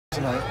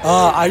tonight?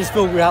 I just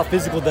feel we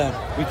out-physical them.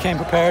 We came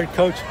prepared.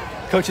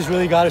 Coaches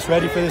really got us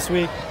ready for this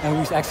week, and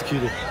we just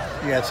executed.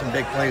 You had some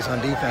big plays on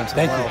defense as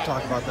Thank well. you.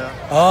 Talk about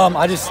that.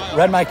 I just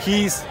read my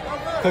keys.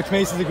 Coach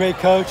Mason's a great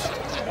coach.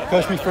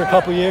 Coached me for a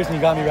couple years, and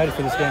he got me ready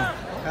for this game.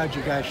 How'd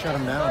you guys shut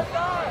him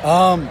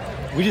down?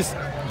 We just,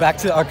 back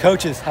to our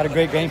coaches, had a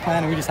great game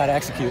plan, and we just had to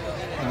execute.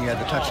 And you had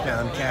the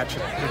touchdown catch to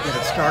get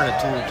it started,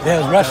 too. Yeah,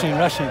 it was rushing.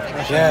 Yeah.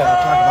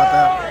 Talk about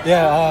that.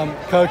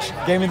 Yeah, Coach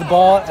gave me the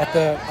ball at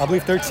I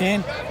believe,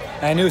 13,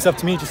 and I knew it was up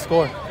to me to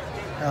score.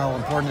 How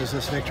important is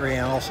this victory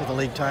and also the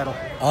league title?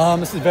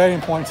 This is very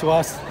important to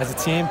us as a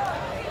team.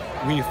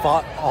 We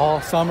fought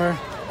all summer,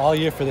 all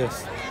year for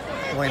this.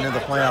 Going into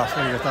the playoffs,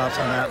 what are your thoughts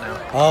on that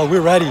now?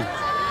 We're ready.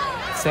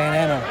 Santa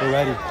Ana, we're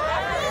ready.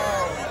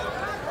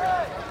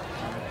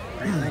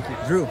 Thank you.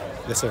 Drew.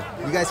 Yes, sir.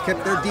 You guys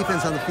kept their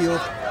defense on the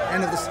field,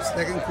 end of the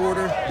second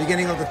quarter,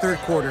 beginning of the third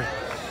quarter.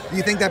 Do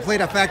you think that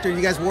played a factor?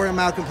 You guys wore them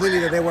out completely,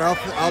 that they were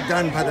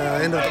outdone by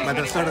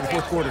the start of the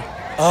fourth quarter?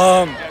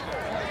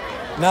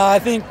 No, I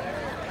think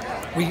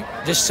we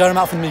just shut them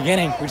out from the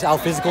beginning. We just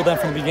out-physical them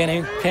from the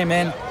beginning, came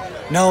in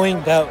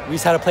knowing that we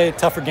just had to play a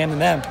tougher game than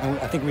them, and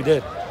I think we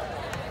did.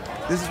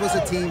 This was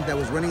a team that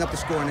was running up the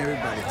score on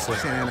everybody. Yes, sir.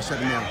 Santa Ana shut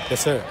them down.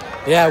 Yes, sir.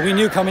 Yeah, we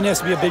knew coming in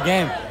this would be a big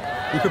game.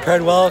 We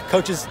prepared well.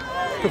 Coaches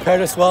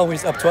prepared us well.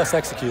 It's up to us to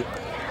execute.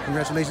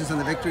 Congratulations on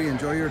the victory.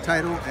 Enjoy your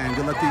title, and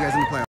good luck to you guys in the playoffs.